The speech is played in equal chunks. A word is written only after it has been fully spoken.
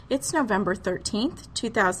It's November 13th,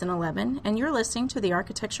 2011, and you're listening to the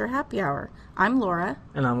Architecture Happy Hour. I'm Laura.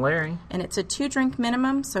 And I'm Larry. And it's a 2-drink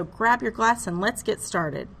minimum, so grab your glass and let's get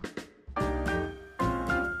started.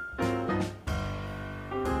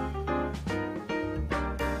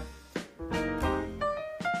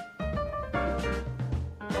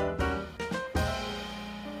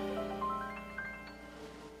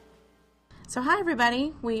 So hi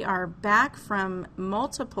everybody, we are back from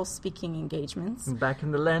multiple speaking engagements. Back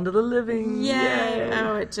in the land of the living. Yay!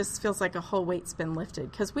 Oh, it just feels like a whole weight's been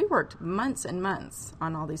lifted because we worked months and months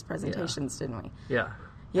on all these presentations, didn't we? Yeah.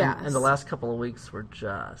 Yeah. And the last couple of weeks were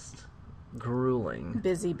just grueling.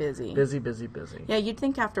 Busy. Busy. Yeah, you'd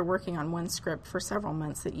think after working on one script for several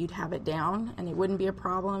months that you'd have it down and it wouldn't be a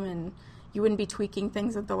problem and you wouldn't be tweaking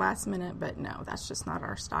things at the last minute, but no, that's just not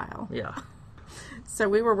our style. Yeah. So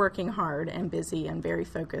we were working hard and busy and very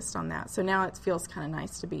focused on that. So now it feels kind of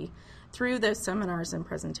nice to be through those seminars and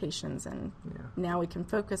presentations, and now we can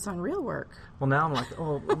focus on real work. Well, now I'm like,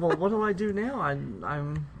 what do I do now?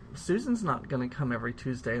 I'm Susan's not going to come every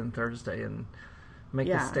Tuesday and Thursday and make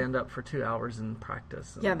us stand up for 2 hours in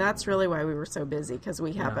practice. Yeah, that's really why we were so busy, because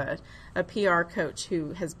we have a PR coach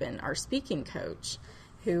who has been our speaking coach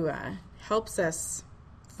who helps us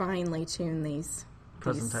finely tune these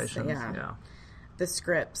presentations. The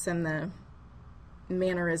scripts and the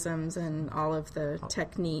mannerisms and all of the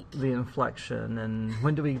technique. The inflection and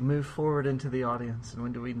when do we move forward into the audience and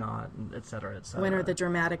when do we not, et cetera, et cetera. When are the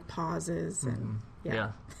dramatic pauses and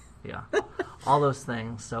Yeah. All those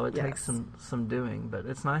things. So it takes some doing, but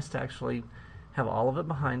it's nice to actually have all of it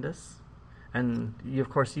behind us. And of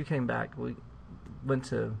course you came back. We went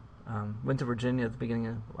to Virginia at the beginning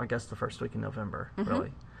of, I guess, the first week in November,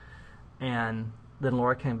 really. And then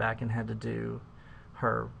Laura came back and had to do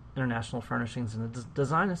her International Furnishings and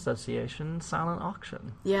Design Association silent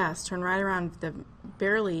auction. Yes, turned right around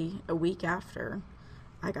barely a week after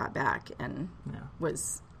I got back and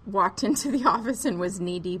walked into the office and was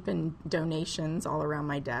knee-deep in donations all around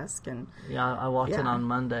my desk. And I walked in on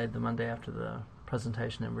Monday, the Monday after the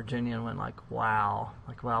presentation in Virginia, and went wow,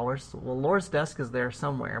 Laura's desk is there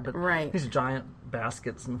somewhere, but these giant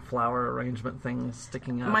baskets and flower arrangement things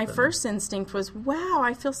sticking up. My first instinct was, wow,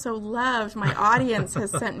 I feel so loved. My audience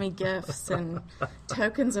has sent me gifts and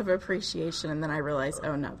tokens of appreciation, and then I realized,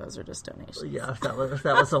 oh no, those are just donations. Yeah, if that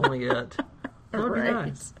was only it. That would be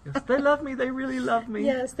nice. If they love me, they really love me.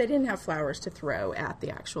 Yes, they didn't have flowers to throw at the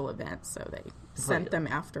actual event, so they sent them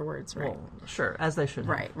afterwards, right? Well, sure, as they should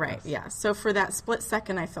have. Right, yeah. So for that split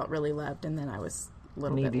second, I felt really loved, and then I was a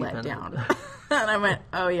little bit let down. And I went,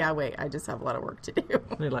 oh yeah, wait, I just have a lot of work to do.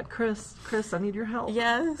 And you're like, Chris, I need your help.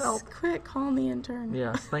 Yes, help. Quick, call me intern.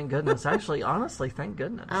 Yes, thank goodness. Actually, honestly, thank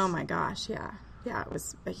goodness. Oh my gosh, yeah. Yeah, it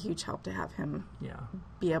was a huge help to have him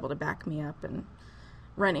be able to back me up and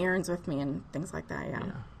run errands with me and things like that,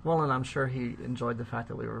 yeah. Well, and I'm sure he enjoyed the fact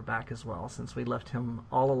that we were back as well, since we left him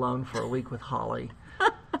all alone for a week with Holly.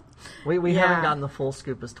 We haven't gotten the full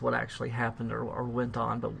scoop as to what actually happened or went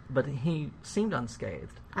on, but he seemed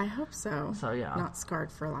unscathed. I hope so. So, not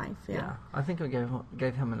scarred for life, I think we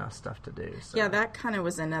gave him enough stuff to do. So. Yeah, that kind of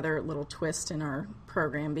was another little twist in our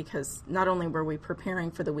program, because not only were we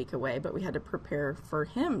preparing for the week away, but we had to prepare for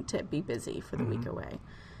him to be busy for the week away.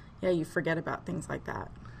 Yeah, you forget about things like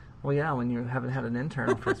that. Well, yeah, when you haven't had an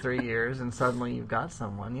intern for 3 years and suddenly you've got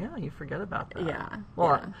someone, you forget about that. Yeah.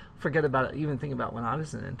 Well, forget about it. Even think about when I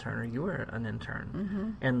was an intern or you were an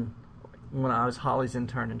intern. And when I was Holly's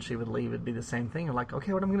intern and she would leave, it'd be the same thing. You're like,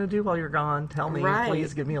 okay, what am I going to do while you're gone? Tell me,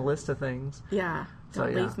 please give me a list of things. Yeah.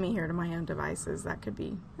 Don't leave me here to my own devices. That could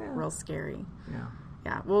be real scary. Yeah.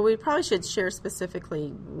 Yeah. Well, we probably should share specifically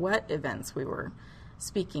what events we were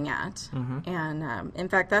speaking at. And in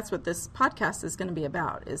fact, that's what this podcast is going to be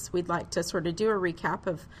about, is we'd like to sort of do a recap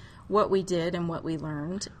of what we did and what we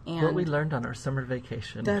learned. And what we learned on our summer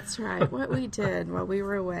vacation. That's right, what we did while we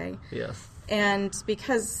were away. Yes. And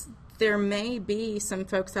because there may be some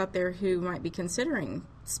folks out there who might be considering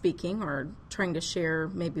speaking or trying to share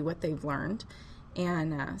maybe what they've learned.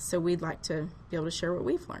 And so we'd like to be able to share what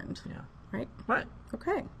we've learned. Yeah. Right?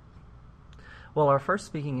 Okay. Well, our first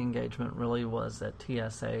speaking engagement really was at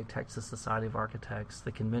TSA, Texas Society of Architects, the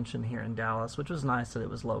convention here in Dallas, which was nice that it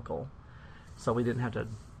was local. So we didn't have to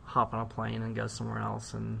hop on a plane and go somewhere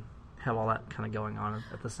else and have all that kind of going on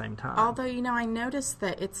at the same time. Although, I noticed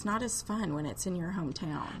that it's not as fun when it's in your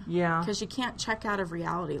hometown. Yeah. Because you can't check out of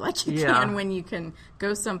reality like you can when you can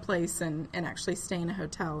go someplace and actually stay in a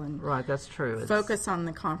hotel and that's true. Focus on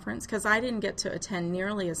the conference. Because I didn't get to attend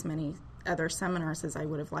nearly as many other seminars as I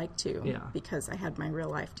would have liked to, Yeah. because I had my real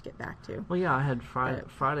life to get back to. Well, yeah, I had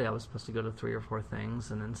Friday I was supposed to go to 3 or 4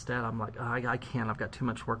 things, and instead I'm like, I can't. I've got too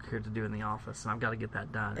much work here to do in the office, and I've got to get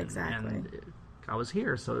that done. Exactly. And I was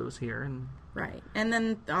here, so it was here. And right. And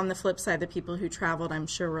then on the flip side, the people who traveled, I'm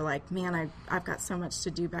sure, were like, man, I've got so much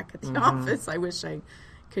to do back at the office. I wish I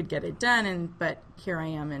could get it done. But here I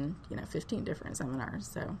am in, 15 different seminars.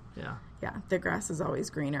 So, yeah, the grass is always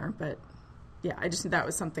greener. But, yeah, that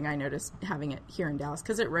was something I noticed having it here in Dallas,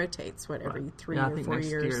 because it rotates, every 3 or 4 years. I think next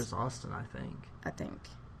year is Austin, I think.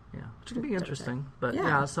 Yeah, which could be interesting. But,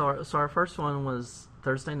 so our first one was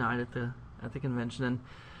Thursday night at the convention. And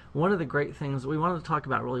one of the great things, we wanted to talk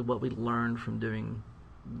about really what we learned from doing,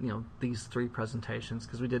 these 3 presentations,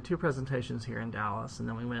 because we did 2 presentations here in Dallas, and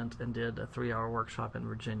then we went and did a 3-hour workshop in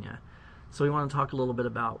Virginia. So we want to talk a little bit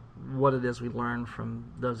about what it is we learned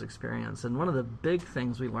from those experiences. And one of the big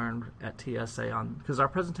things we learned at TSA because our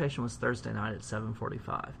presentation was Thursday night at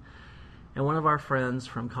 7:45, and one of our friends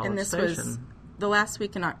from College Station. Was the last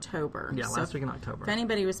week in October. Yeah, last week in October. If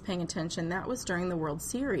anybody was paying attention, that was during the World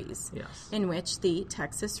Series. Yes. In which the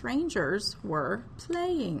Texas Rangers were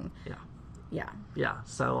playing. Yeah. Yeah. Yeah.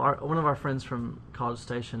 So one of our friends from College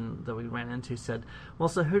Station that we ran into said, well,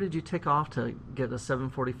 so who did you tick off to get a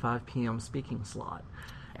 7:45 p.m. speaking slot?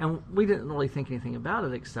 And we didn't really think anything about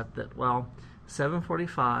it, except that,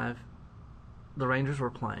 7:45, the Rangers were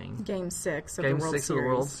playing. Game 6 of the World Series. Game 6 of the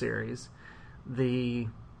World Series. The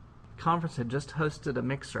conference had just hosted a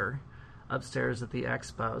mixer upstairs at the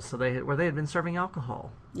expo, where they had been serving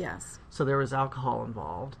alcohol. Yes. So there was alcohol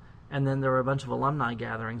involved. And then there were a bunch of alumni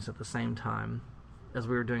gatherings at the same time as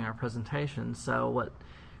we were doing our presentation. So what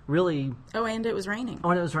really... Oh, and it was raining. Oh,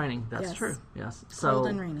 and it was raining. That's yes. true. Yes. Cold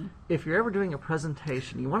and rainy. If you're ever doing a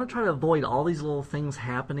presentation, you want to try to avoid all these little things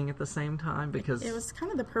happening at the same time, because... It was kind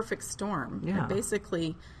of the perfect storm. Yeah. It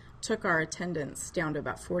basically took our attendance down to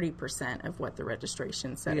about 40% of what the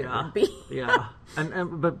registration said it would be. Yeah.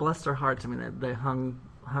 But bless their hearts, I mean, they hung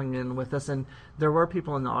in with us, and there were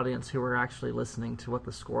people in the audience who were actually listening to what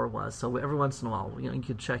the score was. So every once in a while, you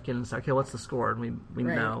could check in and say, okay, what's the score? And we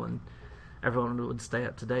right. know, and everyone would stay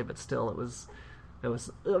up to date. But still, it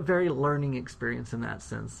was a very learning experience in that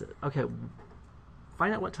sense. Okay,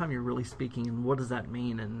 find out what time you're really speaking and what does that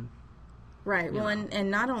mean. And right. Well,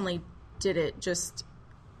 and not only did it just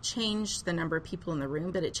change the number of people in the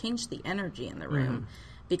room, but it changed the energy in the room. Mm-hmm.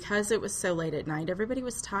 Because it was so late at night, everybody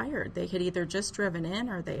was tired. They had either just driven in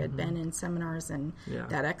or they had been in seminars and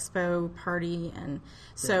that expo party. And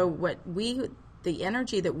so the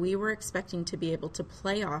energy that we were expecting to be able to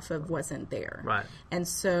play off of wasn't there. Right. And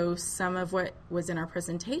so some of what was in our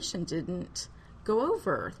presentation didn't go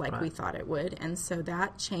over like we thought it would. And so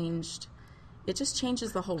that changed. It just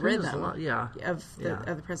changes the whole rhythm of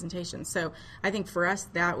the presentation. So I think for us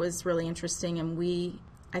that was really interesting, and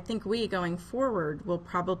I think we, going forward, will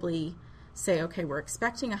probably say, okay, we're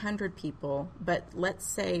expecting 100 people, but let's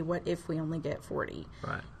say, what if we only get 40?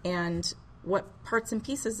 Right. And what parts and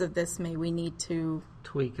pieces of this may we need to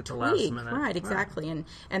tweak at the last minute? Right, exactly. Right.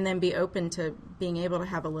 And then be open to being able to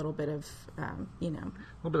have a little bit of, a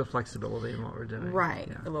little bit of flexibility in what we're doing. Right,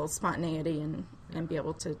 a little spontaneity and be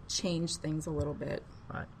able to change things a little bit.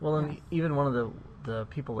 Right. Well, and even one of the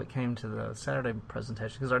people that came to the Saturday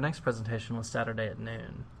presentation, because our next presentation was Saturday at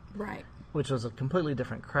noon. Right. Which was a completely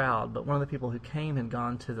different crowd, but one of the people who came had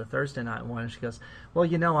gone to the Thursday night one, and she goes, well,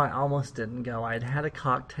 I almost didn't go. I had a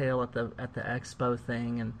cocktail at the expo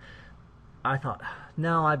thing, and I thought,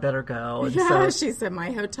 no, I better go. And so she said,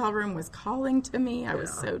 my hotel room was calling to me. I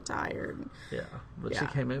was so tired. Yeah, but she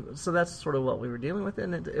came in. So that's sort of what we were dealing with,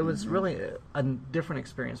 and it was really a different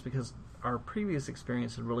experience, because our previous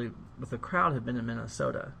experience with the crowd had been in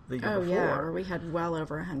Minnesota the year before. Where we had well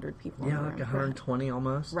over 100 people in the room. Like 120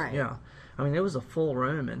 almost. Right. Yeah. I mean, it was a full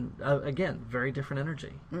room, and again, very different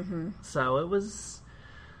energy. Mm-hmm. So it was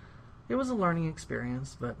a learning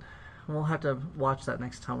experience, but we'll have to watch that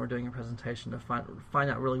next time we're doing a presentation to find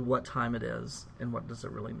out really what time it is and what does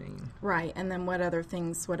it really mean. Right, and then what other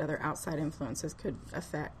outside influences could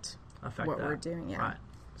affect what we're doing. Yeah. Right.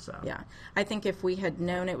 So. Yeah. I think if we had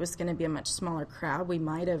known it was going to be a much smaller crowd, we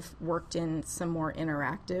might have worked in some more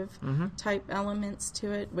interactive type elements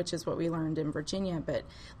to it, which is what we learned in Virginia. But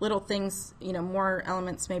little things, more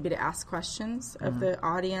elements maybe to ask questions of the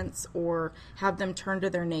audience, or have them turn to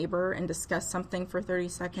their neighbor and discuss something for 30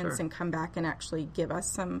 seconds and come back and actually give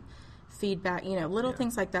us some feedback, little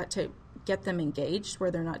things like that to get them engaged where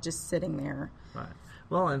they're not just sitting there. Right.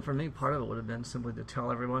 Well, and for me, part of it would have been simply to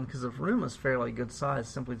tell everyone, because the room was fairly good size,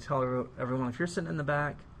 simply to tell everyone, if you're sitting in the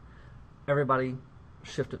back, everybody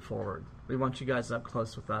shift it forward. We want you guys up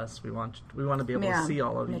close with us. We want to be able to see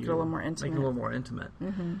all of you. Make it a little more intimate. Make it a little more intimate.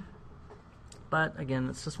 Mm-hmm. But again,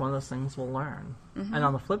 it's just one of those things we'll learn. Mm-hmm. And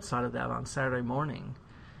on the flip side of that, on Saturday morning,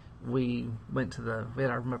 we had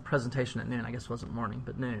our presentation at noon. I guess it wasn't morning,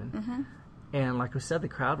 but noon. Mm-hmm. And like we said, the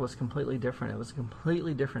crowd was completely different. It was a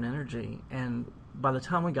completely different energy. And by the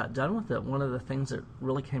time we got done with it, one of the things that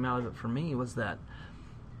really came out of it for me was that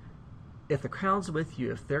if the crowd's with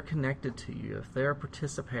you, if they're connected to you, if they're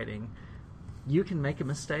participating, you can make a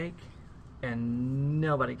mistake and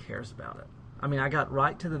nobody cares about it. I mean, I got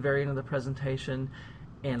right to the very end of the presentation,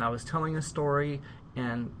 and I was telling a story,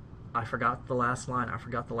 and I forgot the last line. I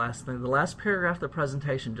forgot the last thing. The last paragraph of the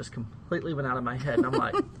presentation just completely went out of my head, and I'm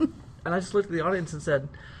like, and I just looked at the audience and said,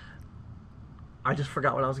 I just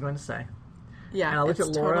forgot what I was going to say. Yeah, and I looked at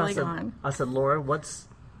Laura. Totally I said, Laura,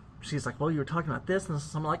 she's like, well, you were talking about this, and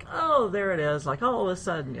so I'm like, oh, there it is. Like, all of a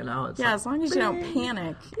sudden, it's like, as long as you don't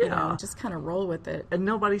panic, just kind of roll with it. And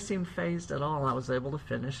nobody seemed fazed at all. I was able to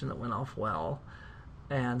finish, and it went off well.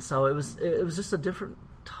 And so it was just a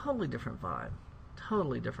totally different vibe.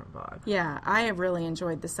 Totally different vibe. Yeah, I have really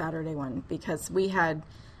enjoyed the Saturday one because we had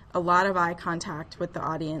a lot of eye contact with the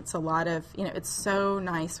audience, a lot of, it's so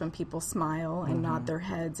nice when people smile and nod their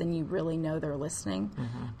heads and you really know they're listening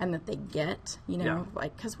and that they get,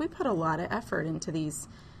 like, because we put a lot of effort into these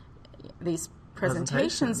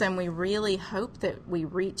presentations and we really hope that we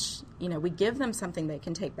reach, we give them something they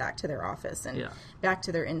can take back to their office and back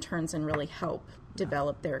to their interns and really help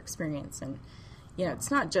develop their experience. And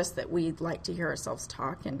it's not just that we'd like to hear ourselves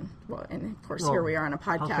talk, and of course here we are on a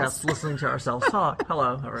podcast listening to ourselves talk.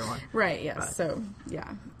 Hello, everyone. Right. Yes. Right. So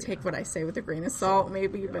take what I say with a grain of salt,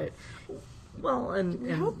 maybe, but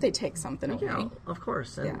and I hope they take something away. Yeah, of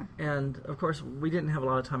course. And of course, we didn't have a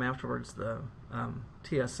lot of time afterwards. The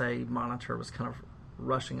TSA monitor was kind of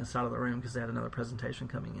rushing us out of the room because they had another presentation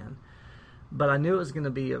coming in. But I knew it was going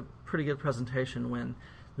to be a pretty good presentation when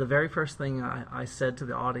the very first thing I said to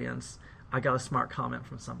the audience, I got a smart comment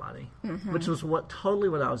from somebody, which was totally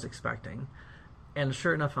what I was expecting. And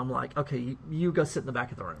sure enough, I'm like, okay, you go sit in the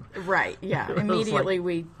back of the room. Right, yeah. Immediately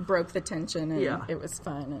we broke the tension, and it was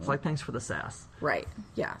fun. It's like, thanks for the sass. Right,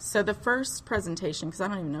 yeah. So the first presentation, because I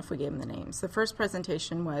don't even know if we gave them the names, the first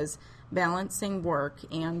presentation was balancing work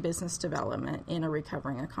and business development in a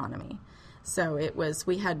recovering economy. So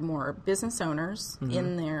we had more business owners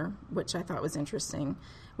in there, which I thought was interesting.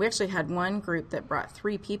 We actually had one group that brought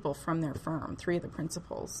 3 people from their firm, 3 of the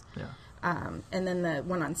principals. Yeah. And then the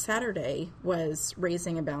one on Saturday was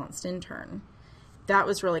raising a balanced intern. That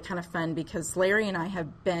was really kind of fun because Larry and I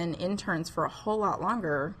have been interns for a whole lot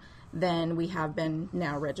longer than we have been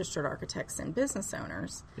now registered architects and business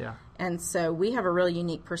owners. Yeah. And so we have a really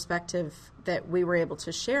unique perspective that we were able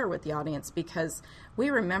to share with the audience because we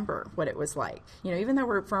remember what it was like. Even though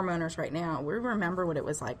we're firm owners right now, we remember what it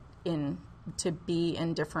was like to be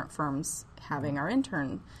in different firms having our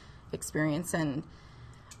intern experience. And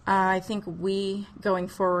I think we, going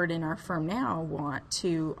forward in our firm now, want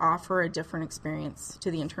to offer a different experience to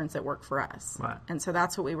the interns that work for us. Right. And so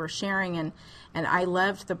that's what we were sharing. And I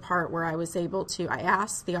loved the part where I was able to, I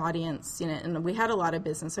asked the audience, and we had a lot of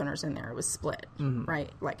business owners in there. It was split, right?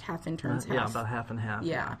 Like half interns, half. Yeah, about half and half.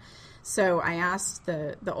 Yeah. So I asked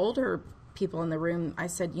the older people in the room, I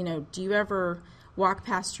said, do you ever walk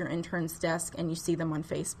past your intern's desk and you see them on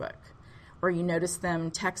Facebook? Or you notice them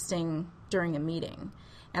texting during a meeting?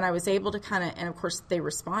 And I was able to and of course they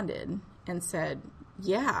responded and said,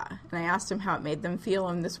 yeah. And I asked them how it made them feel,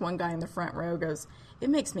 and this one guy in the front row goes, it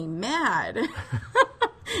makes me mad.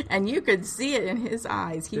 And you could see it in his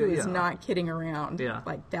eyes. He was not kidding around. Yeah.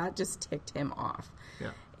 Like, that just ticked him off.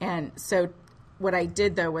 Yeah. And so what I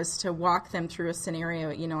did, though, was to walk them through a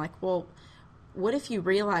scenario, what if you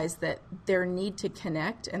realize that their need to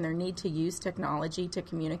connect and their need to use technology to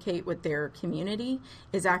communicate with their community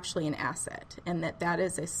is actually an asset, and that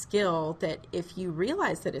is a skill that if you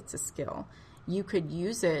realize that it's a skill, you could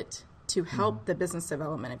use it to help the business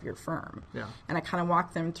development of your firm. Yeah. And I kind of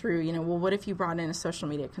walked them through, what if you brought in a social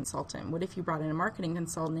media consultant? What if you brought in a marketing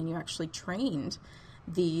consultant and you actually trained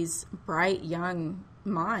these bright young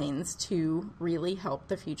minds to really help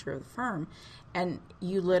the future of the firm? And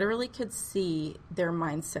you literally could see their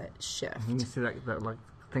mindset shift. You see that like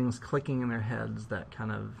things clicking in their heads, that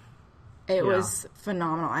kind of... It was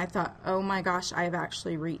phenomenal. I thought, oh my gosh, I've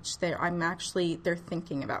actually reached there. They're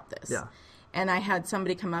thinking about this. Yeah. And I had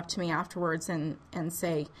somebody come up to me afterwards and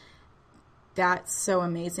say, that's so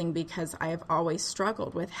amazing because I have always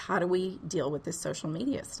struggled with how do we deal with this social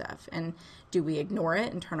media stuff? And do we ignore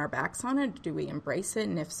it and turn our backs on it? Do we embrace it?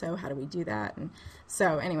 And if so, how do we do that? And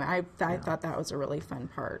so anyway, I thought that was a really fun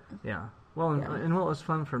part. Yeah. Well, and what was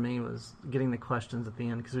fun for me was getting the questions at the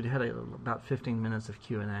end, because we had about 15 minutes of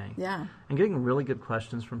Q&A. Yeah. And getting really good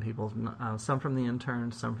questions from people, some from the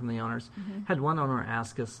interns, some from the owners. Mm-hmm. Had one owner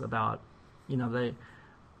ask us about,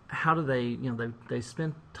 how do they, they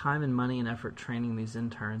spend time and money and effort training these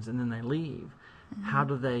interns, and then they leave. Mm-hmm. How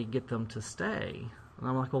do they get them to stay? And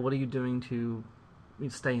I'm like, well, what are you doing to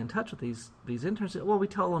stay in touch with these interns? Well, we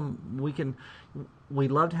tell them we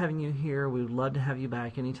loved having you here. We would love to have you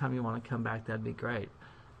back. Anytime you want to come back, that'd be great.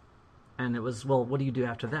 And it was, well, what do you do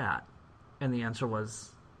after that? And the answer was,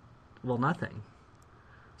 well, nothing.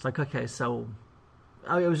 It's like, okay, so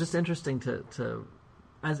it was just interesting to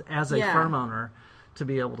as a firm owner, to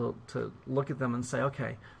be able to look at them and say,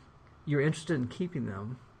 okay, you're interested in keeping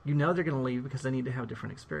them. You know they're going to leave because they need to have a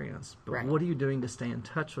different experience. But what are you doing to stay in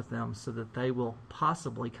touch with them so that they will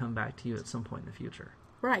possibly come back to you at some point in the future?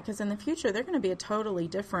 Right, because in the future they're going to be a totally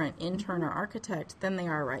different intern or architect than they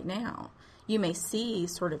are right now. You may see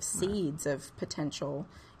sort of seeds of potential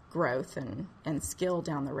growth and skill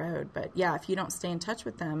down the road. But yeah, if you don't stay in touch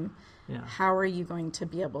with them, how are you going to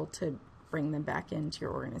be able to bring them back into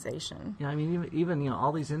your organization? Yeah, I mean, even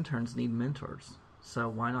all these interns need mentors. So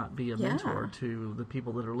why not be a mentor to the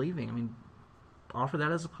people that are leaving? I mean, offer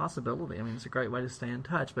that as a possibility. I mean, it's a great way to stay in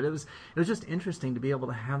touch. But it was just interesting to be able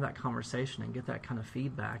to have that conversation and get that kind of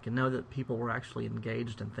feedback and know that people were actually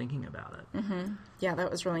engaged and thinking about it. Mm-hmm. Yeah,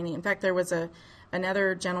 that was really neat. In fact, there was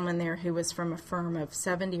another gentleman there who was from a firm of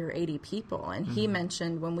 70 or 80 people, and he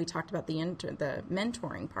mentioned when we talked about the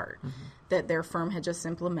mentoring part, that their firm had just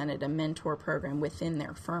implemented a mentor program within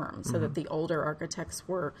their firm, so that the older architects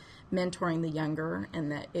were mentoring the younger,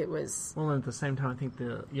 and that it was... Well, and at the same time, I think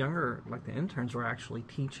the younger, like the interns, were actually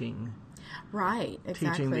teaching... Right,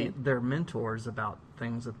 exactly. Teaching their mentors about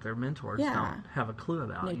things that their mentors don't have a clue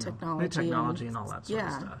about. New technology and all that sort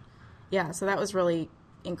of stuff. Yeah, so that was really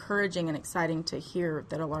encouraging and exciting to hear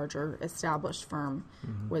that a larger established firm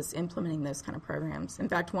was implementing those kind of programs. In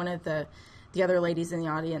fact, one of the other ladies in the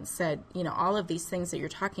audience said, all of these things that you're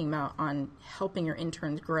talking about on helping your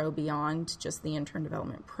interns grow beyond just the intern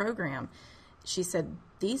development program, she said,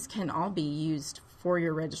 these can all be used for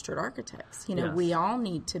your registered architects. We all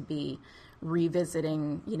need to be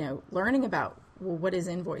revisiting, learning about, well, what is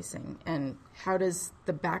invoicing and how does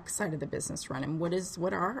the back side of the business run, and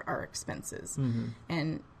what are our expenses,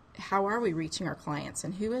 and how are we reaching our clients,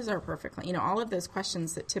 and who is our perfect client? All of those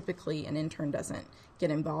questions that typically an intern doesn't get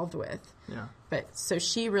involved with. Yeah. But so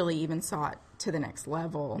she really even saw it to the next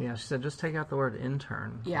level. Yeah, she said just take out the word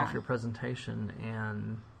intern off your presentation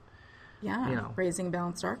and... raising a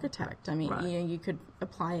balanced architect. I mean, you could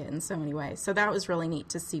apply it in so many ways. So that was really neat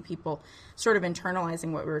to see people sort of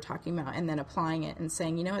internalizing what we were talking about and then applying it and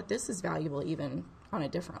saying, what, this is valuable even on a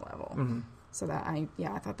different level. So that I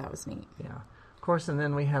thought that was neat. Yeah. Of course, and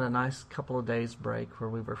then we had a nice couple of days break where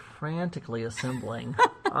we were frantically assembling.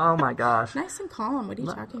 Oh my gosh. Nice and calm. What are you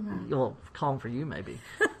talking about? Well, calm for you maybe.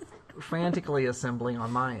 Frantically assembling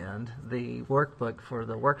on my end the workbook for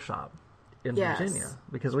the workshop in Virginia,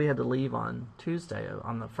 because we had to leave on Tuesday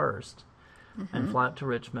on the 1st and fly up to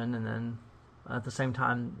Richmond, and then at the same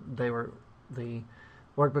time the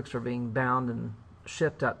workbooks were being bound and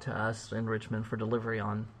shipped up to us in Richmond for delivery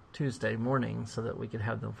on Tuesday morning so that we could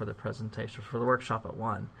have them for the presentation for the workshop at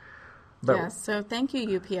 1. So thank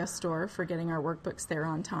you, UPS Store, for getting our workbooks there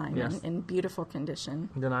on time and in beautiful condition.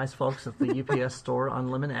 The nice folks at the UPS Store on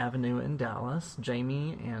Lemon Avenue in Dallas,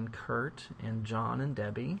 Jamie and Kurt and John and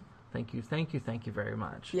Debbie. Thank you very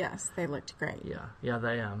much. Yes, they looked great. Yeah,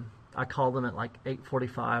 they I called them at like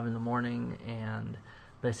 8:45 in the morning, and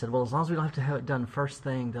they said, well, as long as we don't have to have it done first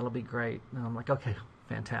thing, that'll be great. And I'm like, okay,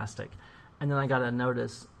 fantastic. And then I got a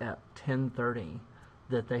notice at 10:30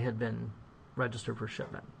 that they had been registered for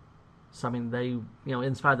shipment. So, I mean, they,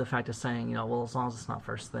 in spite of the fact of saying, well, as long as it's not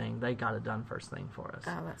first thing, they got it done first thing for us.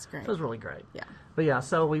 Oh, that's great. So it was really great. Yeah. But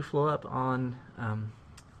so we flew up on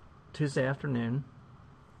Tuesday afternoon,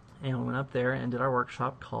 and we went up there and did our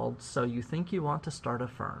workshop called So You Think You Want to Start a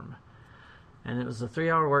Firm. And it was a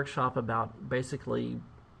 3-hour workshop about basically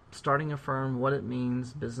starting a firm, what it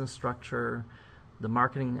means, business structure, the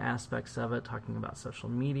marketing aspects of it, talking about social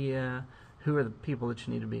media, who are the people that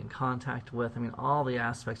you need to be in contact with. I mean, all the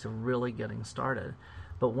aspects of really getting started.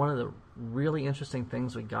 But one of the really interesting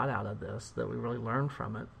things we got out of this, that we really learned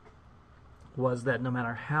from it, was that no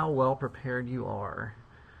matter how well prepared you are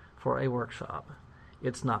for a workshop,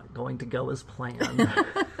 it's not going to go as planned.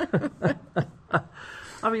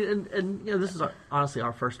 I mean, and this is honestly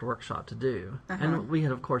our first workshop to do. And we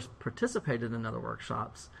had, of course, participated in other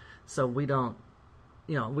workshops, so we don't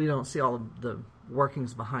see all of the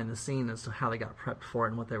workings behind the scene as to how they got prepped for it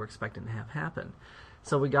and what they were expecting to have happen.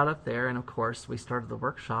 So we got up there, and of course we started the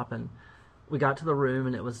workshop, and we got to the room,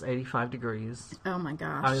 and it was 85 degrees. Oh my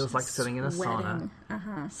gosh! I mean, it was like sitting in a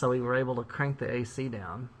sauna. So we were able to crank the AC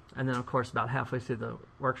down. And then, of course, about halfway through the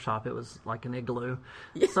workshop, it was like an igloo.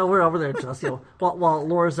 Yeah. So we're over there just, while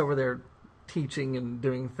Laura's over there teaching and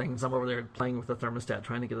doing things, I'm over there playing with the thermostat,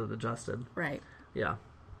 trying to get it adjusted. Right. Yeah.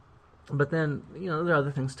 But then, there are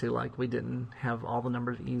other things, too, like we didn't have all the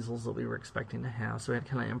number of easels that we were expecting to have, so we had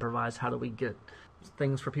to kind of improvise how do we get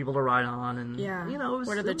things for people to write on. And,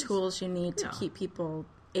 what are the tools you need to keep people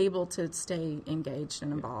able to stay engaged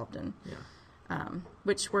and involved in. Yeah.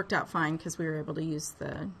 Which worked out fine because we were able to use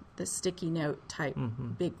the sticky note type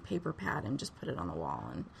big paper pad and just put it on the wall,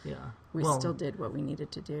 and we still did what we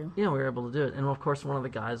needed to do. Yeah, we were able to do it. And of course, one of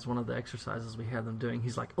the exercises we had them doing,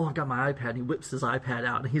 he's like, "Oh, I've got my iPad." And he whips his iPad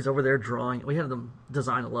out, and he's over there drawing. We had them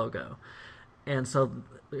design a logo, and so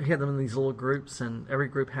we had them in these little groups, and every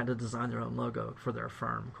group had to design their own logo for their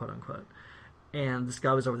firm, quote unquote. And this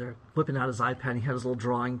guy was over there whipping out his iPad, and he had his little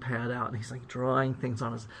drawing pad out, and he's like drawing things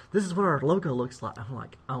on this is what our logo looks like. I'm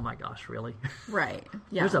like, oh my gosh, really? Right.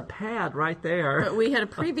 Yeah. There's a pad right there. But we had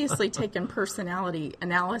previously taken personality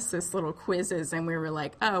analysis little quizzes, and we were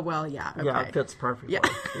like, oh, well, yeah, okay. Yeah, it fits perfectly.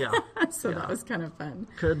 Yeah. So that was kind of fun.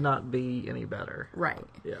 Could not be any better. Right.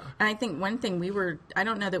 Yeah. And I think one thing I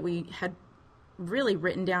don't know that we had really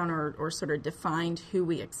written down or sort of defined who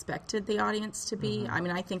we expected the audience to be. I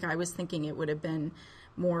mean, I think I was thinking it would have been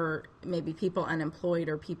more maybe people unemployed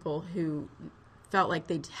or people who felt like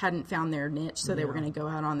they hadn't found their niche, so they were going to go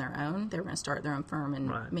out on their own. They were going to start their own firm,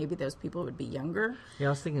 and maybe those people would be younger. Yeah, I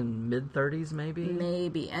was thinking mid-30s maybe.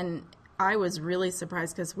 Maybe. And I was really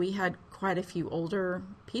surprised because we had quite a few older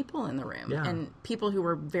people in the room and people who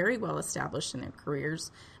were very well established in their careers.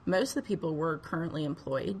 Most of the people were currently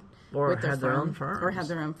employed. Or had their own firms. Or had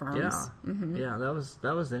their own firms. Yeah, yeah. That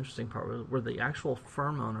was the interesting part. Were the actual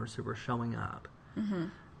firm owners who were showing up,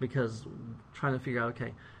 because trying to figure out,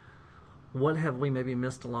 okay, what have we maybe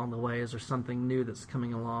missed along the way? Is there something new that's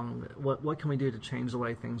coming along? What can we do to change the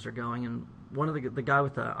way things are going? And one of the guy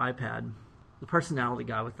with the iPad, the personality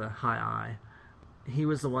guy with the high I, he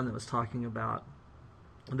was the one that was talking about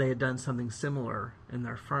they had done something similar in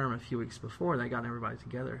their firm a few weeks before. They got everybody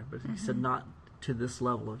together, but he said not to this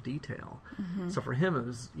level of detail. So for him, it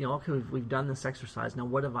was, okay, we've done this exercise. Now,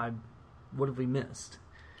 what have we missed?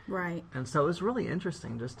 Right. And so it was really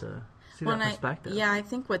interesting just to see that perspective. I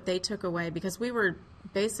think what they took away, because we were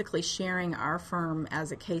basically sharing our firm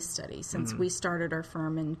as a case study. Since we started our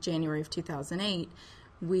firm in January of 2008,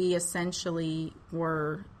 we essentially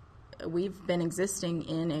we've been existing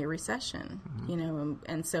in a recession,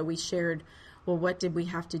 and so we shared, well, what did we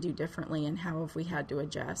have to do differently, and how have we had to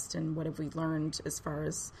adjust, and what have we learned as far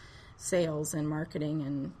as sales and marketing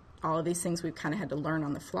and all of these things we've kind of had to learn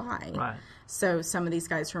on the fly. Right. So some of these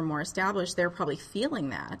guys who are more established, they're probably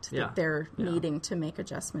feeling that they're needing to make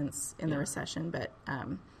adjustments in the recession, but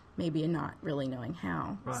maybe not really knowing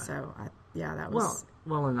how. Right. So, that was...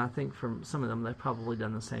 Well, and I think for some of them, they've probably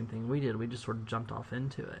done the same thing we did. We just sort of jumped off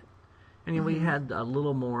into it. And we had a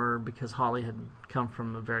little more, because Holly had come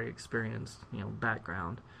from a very experienced,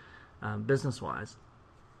 background, business-wise.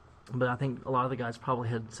 But I think a lot of the guys probably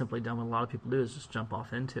had simply done what a lot of people do, is just jump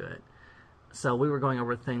off into it. So we were going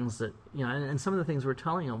over things that, and some of the things we were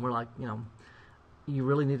telling them were like, you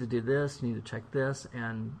really need to do this, you need to check this,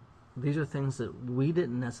 and these are things that we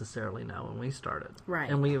didn't necessarily know when we started. Right.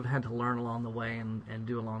 And we have had to learn along the way and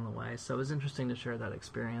do along the way. So it was interesting to share that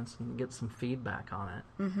experience and get some feedback on it.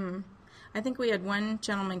 Mm-hmm. I think we had one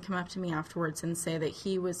gentleman come up to me afterwards and say that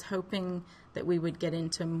he was hoping that we would get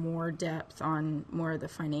into more depth on more of the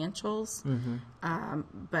financials.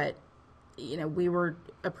 But, we were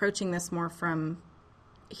approaching this more from,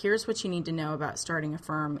 here's what you need to know about starting a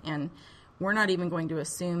firm, and we're not even going to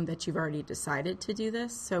assume that you've already decided to do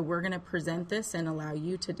this. So we're going to present this and allow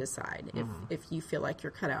you to decide if you feel like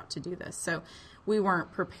you're cut out to do this. So we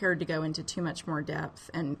weren't prepared to go into too much more depth,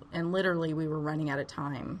 and literally we were running out of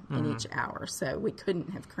time in each hour, so we couldn't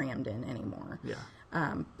have crammed in anymore.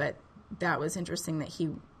 Yeah. But that was interesting that he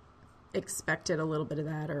expected a little bit of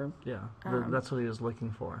that, or that's what he was looking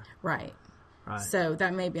for. Right. So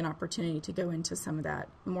that may be an opportunity to go into some of that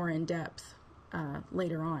more in depth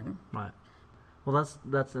later on. Right. Well,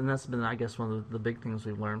 that's been, I guess, one of the big things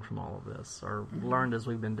we've learned from all of this, or learned as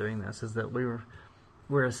we've been doing this, is that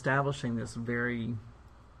we're establishing this very,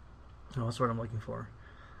 what's the word I'm looking for?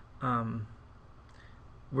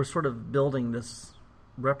 We're sort of building this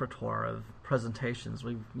repertoire of presentations.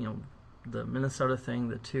 We've, the Minnesota thing,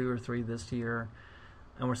 the 2 or 3 this year,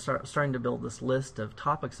 and we're starting to build this list of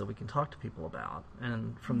topics that we can talk to people about.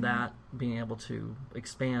 And from that, being able to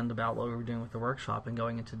expand about what we were doing with the workshop and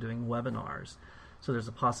going into doing webinars. So there's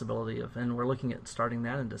a possibility of, and we're looking at starting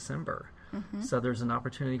that in December. So there's an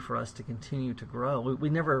opportunity for us to continue to grow. We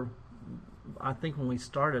never, I think when we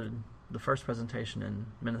started the first presentation in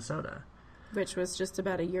Minnesota, which was just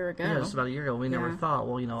about a year ago. Yeah, just about a year ago. We never thought,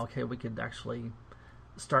 well, okay, we could actually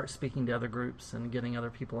start speaking to other groups and getting other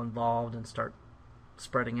people involved and start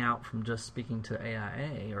spreading out from just speaking to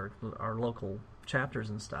AIA or our local chapters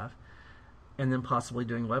and stuff, and then possibly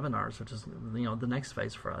doing webinars, which is the next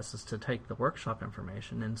phase for us is to take the workshop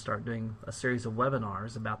information and start doing a series of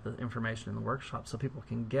webinars about the information in the workshop so people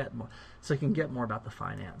can get more, about the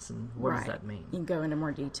finance and what does that mean. You can go into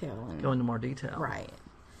more detail. Right.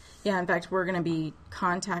 Yeah, in fact, we're going to be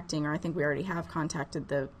contacting, or I think we already have contacted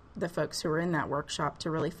the folks who are in that workshop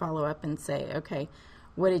to really follow up and say, okay,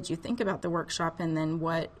 what did you think about the workshop, and then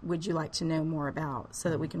what would you like to know more about,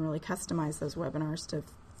 so that we can really customize those webinars to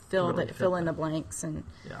fill in the blanks and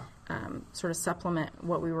sort of supplement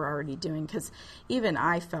what we were already doing. Because even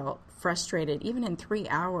I felt frustrated. Even in 3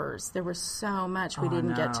 hours, there was so much we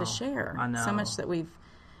didn't get to share. I know. So much that we've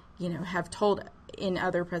have told in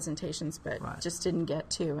other presentations, but just didn't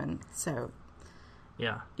get to, and so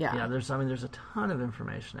there's a ton of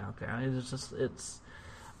information out there. I mean,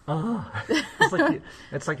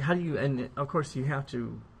 it's like how do you, and of course you have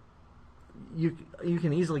to, you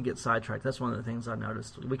can easily get sidetracked. That's one of the things I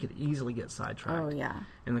noticed. We could easily get sidetracked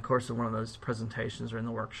in the course of one of those presentations or in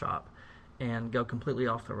the workshop and go completely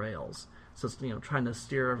off the rails. So it's trying to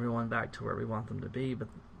steer everyone back to where we want them to be, but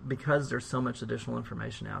because there's so much additional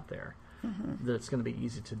information out there that it's going to be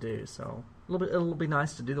easy to do. So it'll be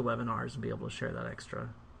nice to do the webinars and be able to share that extra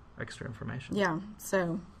information. Yeah,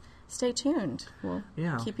 so stay tuned. We'll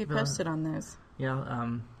keep you posted on those. Yeah,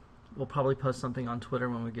 we'll probably post something on Twitter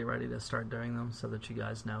when we get ready to start doing them so that you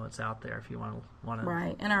guys know it's out there if you want to.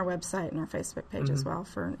 Right, and our website and our Facebook page as well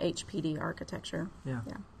for HPD architecture. Yeah.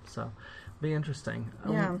 So be interesting.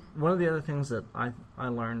 Yeah. One of the other things that I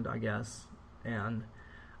learned, I guess, and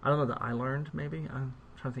I don't know that I learned, maybe. I'm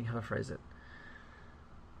trying to think how to phrase it.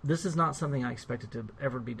 This is not something I expected to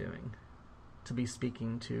ever be doing, to be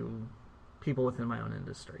speaking to people within my own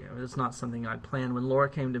industry. I mean, it's not something I planned. When Laura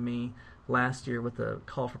came to me last year with the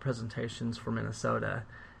call for presentations for Minnesota,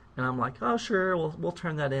 and I'm like, oh, sure, we'll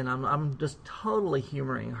turn that in. I'm just totally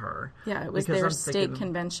humoring her. Yeah, it was their state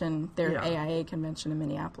convention, their AIA convention in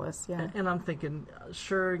Minneapolis. Yeah, and I'm thinking,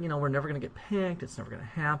 sure, we're never going to get picked. It's never going to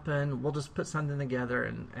happen. We'll just put something together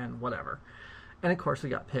and whatever. And of course, we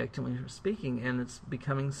got picked, and we were speaking, and it's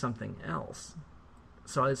becoming something else.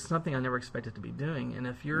 So it's something I never expected to be doing. And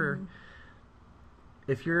if you're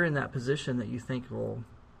in that position that you think, well,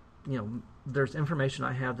 there's information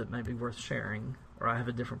I have that might be worth sharing, or I have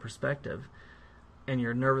a different perspective, and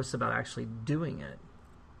you're nervous about actually doing it,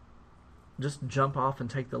 just jump off and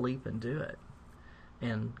take the leap and do it,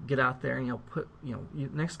 and get out there and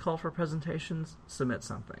next call for presentations, submit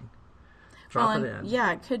something. Drop it in.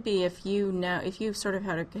 Yeah, it could be if you sort of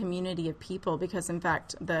had a community of people, because in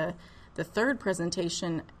fact the third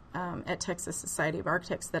presentation at Texas Society of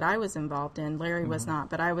Architects that I was involved in, Larry was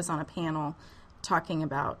not, but I was on a panel talking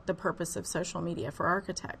about the purpose of social media for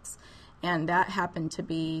architects. And that happened to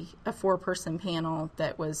be a 4-person panel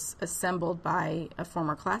that was assembled by a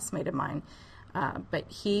former classmate of mine.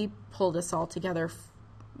 But he pulled us all together,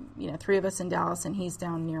 3 of us in Dallas, and he's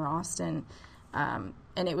down near Austin.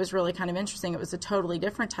 And it was really kind of interesting. It was a totally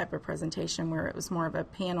different type of presentation where it was more of a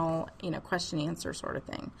panel, question-answer sort of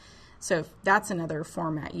thing. So that's another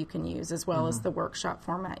format you can use, as well as the workshop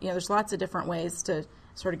format. There's lots of different ways to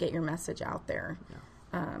sort of get your message out there.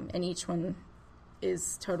 Yeah. And each one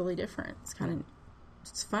is totally different. It's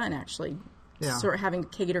it's fun, actually. Yeah. Sort of having to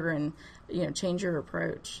cater and, change your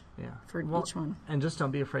approach for each one. And just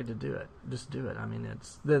don't be afraid to do it. Just do it. I mean,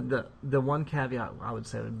 it's the one caveat I would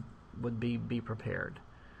say would be prepared.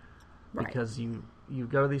 Right. Because you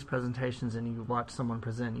go to these presentations and you watch someone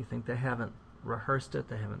present, you think they haven't rehearsed it,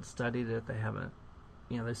 they haven't studied it, they haven't,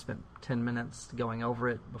 they spent 10 minutes going over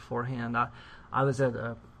it beforehand. I was at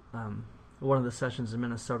one of the sessions in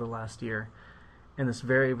Minnesota last year, and this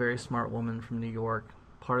very, very smart woman from New York,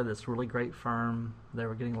 part of this really great firm, they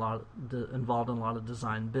were getting involved in a lot of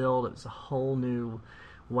design build. It was a whole new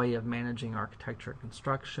way of managing architecture and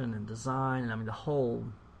construction and design, and I mean the whole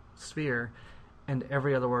sphere, and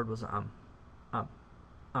every other word was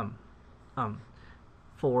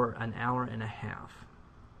for an hour and a half.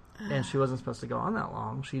 And she wasn't supposed to go on that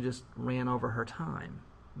long. She just ran over her time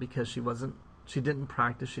because she didn't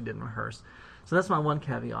practice, she didn't rehearse. So that's my one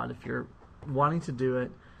caveat. If you're wanting to do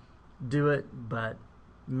it, but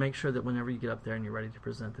make sure that whenever you get up there and you're ready to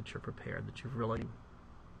present, that you're prepared, that you've really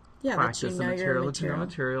that you know your that you know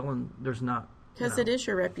material, and there's not... Because it is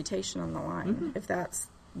your reputation on the line. If that's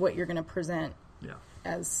what you're going to present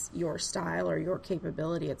as your style or your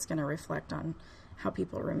capability, it's going to reflect on how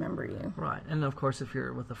people remember you. Right. And, of course, if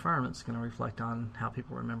you're with a firm, it's going to reflect on how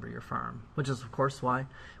people remember your firm, which is, of course, why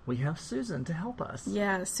we have Susan to help us.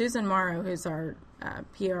 Yeah, Susan Morrow, who's our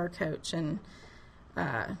PR coach and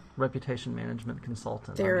reputation management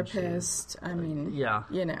consultant. Therapist. You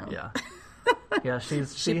know. Yeah. Yeah, she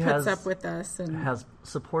puts up with us and has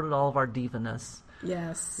supported all of our divaness.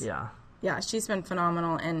 Yes. Yeah. Yeah, she's been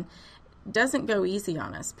phenomenal and doesn't go easy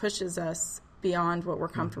on us, pushes us beyond what we're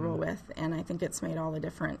comfortable with, and I think it's made all the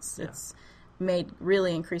difference. Yeah. It's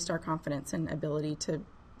really increased our confidence and ability to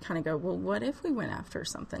kind of go, well, what if we went after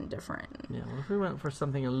something different? Yeah, what if we went for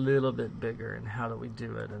something a little bit bigger, and how do we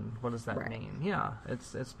do it, and what does that mean? Yeah,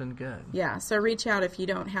 it's been good. Yeah, so reach out if you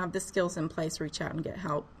don't have the skills in place. Reach out and get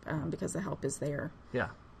help because the help is there. Yeah.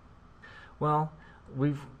 Well,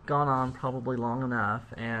 we've gone on probably long enough,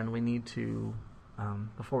 and we need to,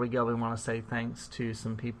 before we go, we want to say thanks to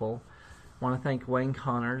some people. I want to thank Wayne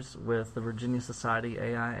Connors with the Virginia Society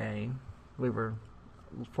AIA. We were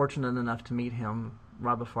fortunate enough to meet him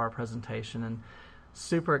right before our presentation, and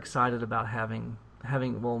super excited about having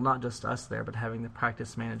well, not just us there, but having the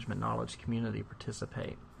practice management knowledge community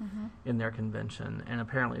participate in their convention. And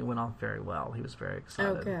apparently it went off very well. He was very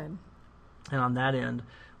excited. Oh, good. And on that end,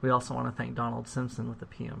 we also want to thank Donald Simpson with the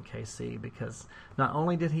PMKC, because not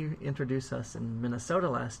only did he introduce us in Minnesota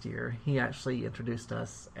last year, he actually introduced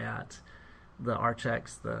us at the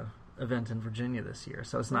ArchX, the event in Virginia this year.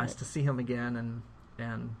 So it's nice to see him again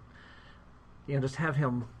and just have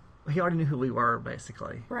him. He already knew who we were,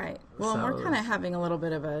 basically. Right. Well, so we're kind of having a little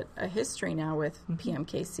bit of a history now with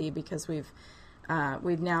PMKC, because we've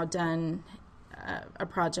now done a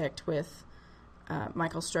project with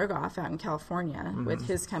Michael Strogoff out in California with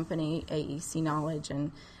his company, AEC Knowledge,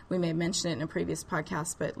 and we may have mentioned it in a previous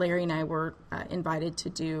podcast, but Larry and I were invited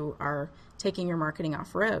to do our Taking Your Marketing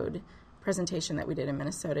Off-Road presentation that we did in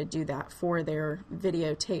Minnesota, do that for their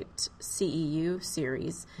videotaped CEU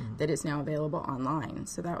series that is now available online.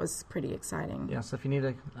 So that was pretty exciting. Yeah, so if you need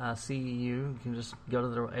a CEU, you can just go to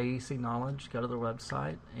their AEC Knowledge, go to their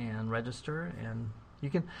website, and register, and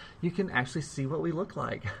you can actually see what we look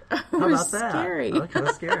like. How about that? Scary. Oh, kind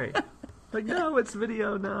of scary. Like, no, it's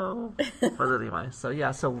video, no. But anyway,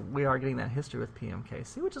 so we are getting that history with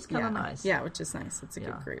PMKC, which is kind of nice. Yeah, which is nice. It's a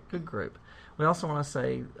good group. Good group. We also want to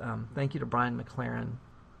say thank you to Brian McLaren.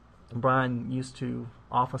 Brian used to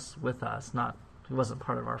office with us. He wasn't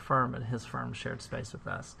part of our firm, but his firm shared space with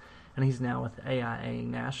us. And he's now with AIA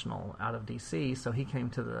National out of D.C., so he came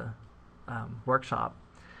to the workshop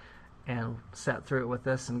and sat through it with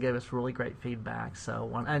us and gave us really great feedback.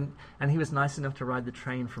 So and he was nice enough to ride the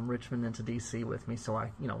train from Richmond into D.C. with me, so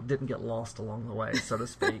I didn't get lost along the way, so to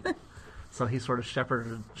speak. So he sort of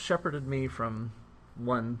shepherded me from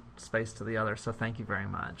one space to the other. So thank you very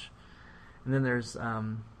much. And then there's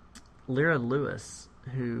Lyra Lewis,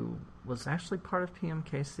 who was actually part of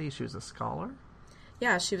PMKC. She was a scholar.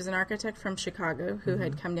 Yeah, she was an architect from Chicago who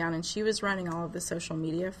had come down, and she was running all of the social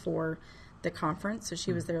media for the conference, so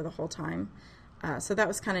she was there the whole time. So that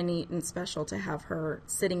was kind of neat and special to have her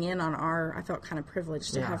sitting in on I felt kind of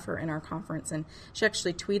privileged to have her in our conference. And she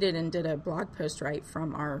actually tweeted and did a blog post right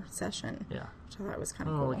from our session. Yeah. Which I thought was kind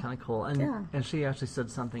of cool. Really kind of cool. And she actually said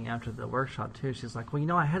something after the workshop, too. She's like,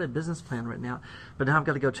 well, I had a business plan written out, but now I've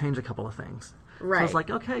got to go change a couple of things. Right. So I was like,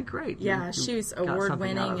 okay, great. Yeah, she's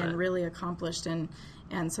award-winning and really accomplished, and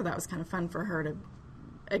so that was kind of fun for her to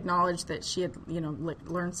acknowledge that she had,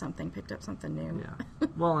 learned something, picked up something new. Yeah.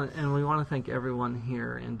 Well, and we want to thank everyone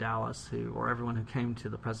here in Dallas or everyone who came to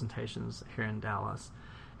the presentations here in Dallas.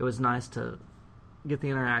 It was nice to get the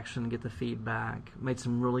interaction, get the feedback, made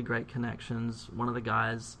some really great connections. One of the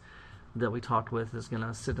guys that we talked with is going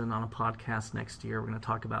to sit in on a podcast next year. We're going to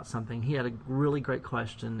talk about something. He had a really great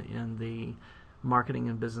question in the marketing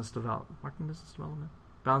and business development.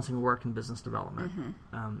 Balancing work and business development.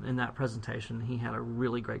 In that presentation, he had a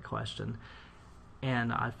really great question,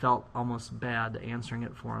 and I felt almost bad answering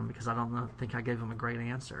it for him because I don't think I gave him a great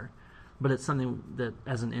answer. But it's something that,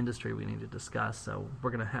 as an industry, we need to discuss. So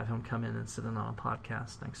we're going to have him come in and sit in on a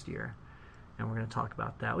podcast next year, and we're going to talk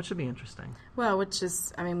about that, which should be interesting. Well,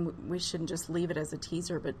 we shouldn't just leave it as a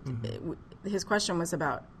teaser, but his question was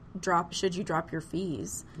about should you drop your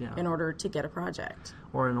fees in order to get a project?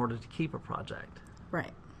 Or in order to keep a project.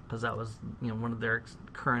 Right. Because that was, one of their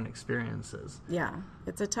current experiences. Yeah,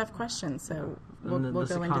 it's a tough question, so we'll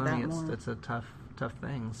go into that more. It's a tough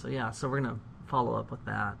thing. So so we're going to follow up with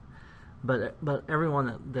that. But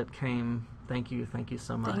everyone that came, thank you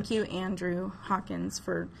so much. Thank you, Andrew Hawkins,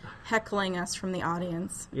 for heckling us from the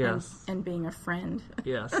audience. Yes. And being a friend.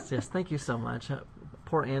 Yes. Thank you so much.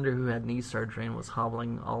 Poor Andrew, who had knee surgery and was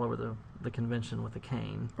hobbling all over the convention with a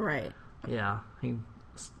cane. Right. Yeah, he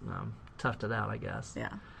toughed it out, I guess.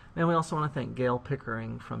 Yeah. And we also want to thank Gail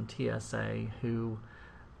Pickering from TSA, who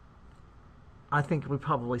I think we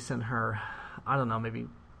probably sent her, I don't know, maybe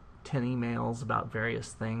 10 emails about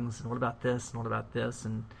various things. And what about this? And what about this?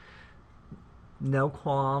 And no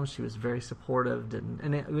qualms. She was very supportive.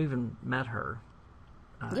 We even met her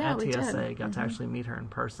at TSA. Got to actually meet her in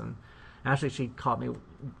person. Actually, she caught me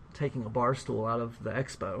taking a bar stool out of the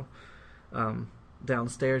expo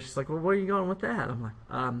downstairs. She's like, well, where are you going with that? I'm like,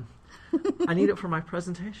 I need it for my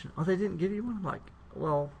presentation. Oh, they didn't give you one? I'm like,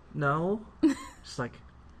 well, no. She's like,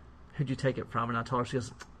 who'd you take it from? And I told her, she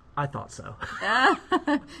goes, I thought so.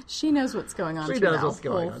 She knows what's going on. She knows what's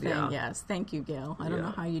going on, thing. yeah. Yes, thank you, Gail. I don't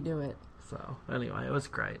know how you do it. So, anyway, it was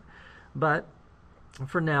great. But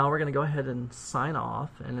for now, we're going to go ahead and sign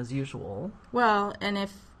off, and as usual... Well, and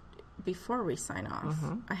before we sign off,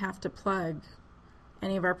 I have to plug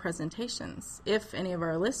any of our presentations. If any of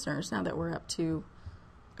our listeners, now that we're up to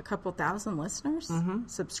a couple thousand listeners,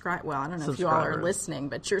 subscribe. Well, I don't know if you all are listening,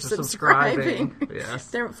 but you're subscribing.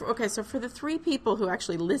 Yes. Okay, so for the 3 people who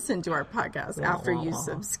actually listen to our podcast after you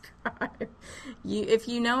subscribe, if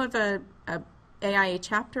you know of a AIA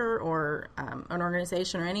chapter or an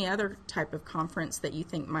organization or any other type of conference that you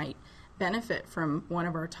think might benefit from one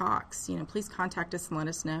of our talks, please contact us and let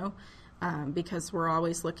us know, because we're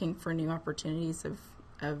always looking for new opportunities of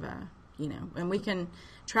and we can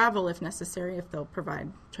travel if necessary, if they'll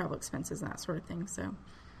provide travel expenses and that sort of thing. So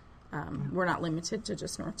we're not limited to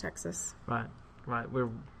just North Texas. Right.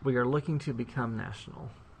 We are looking to become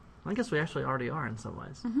national. I guess we actually already are in some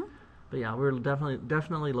ways. But yeah, we're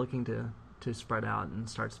definitely looking to spread out and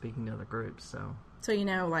start speaking to other groups. So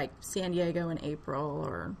like San Diego in April,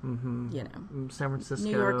 or San Francisco,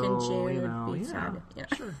 New York in June,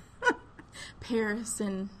 Sure. Paris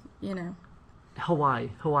and Hawaii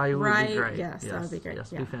would be great. Yes, that would be great.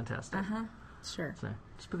 Yes, be fantastic. Sure. So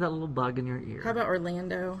just put that little bug in your ear. How about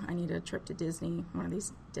Orlando? I need a trip to Disney one of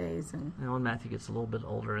these days. And when Matthew gets a little bit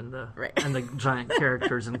older and the giant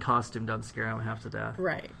characters in costume don't scare him half to death.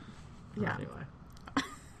 Right. Yeah. Anyway.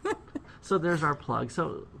 So there's our plug.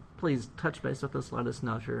 So please touch base with us. Let us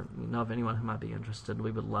know if you know of anyone who might be interested.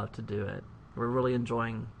 We would love to do it. We're really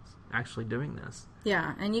enjoying actually doing this.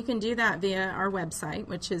 Yeah, and you can do that via our website,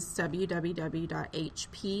 which is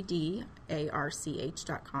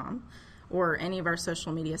www.hpdarch.com, or any of our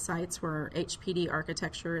social media sites, where HPD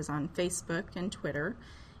Architecture is on Facebook and Twitter,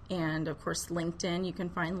 and of course LinkedIn. You can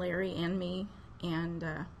find Larry and me, and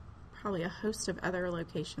probably a host of other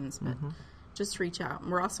locations, but just reach out.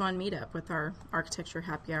 We're also on Meetup with our Architecture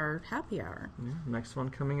Happy Hour. Yeah, next one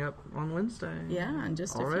coming up on Wednesday. Yeah, in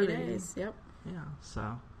just a few days. Yep. Yeah,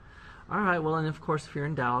 so... All right, well, and of course, if you're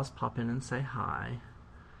in Dallas, pop in and say hi.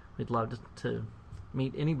 We'd love to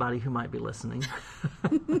meet anybody who might be listening.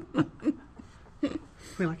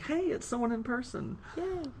 We're like, hey, it's someone in person. Yay.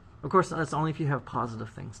 Of course, that's only if you have positive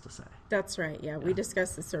things to say. That's right, yeah. We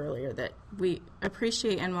discussed this earlier, that we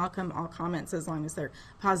appreciate and welcome all comments as long as they're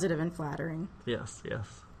positive and flattering. Yes.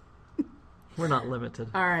 We're not limited.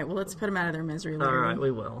 All right, well, let's put them out of their misery, Larry. All right,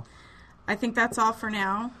 we will. I think that's all for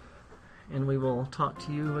now. And we will talk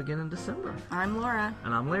to you again in December. I'm Laura.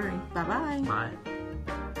 And I'm Larry. Bye-bye. Bye.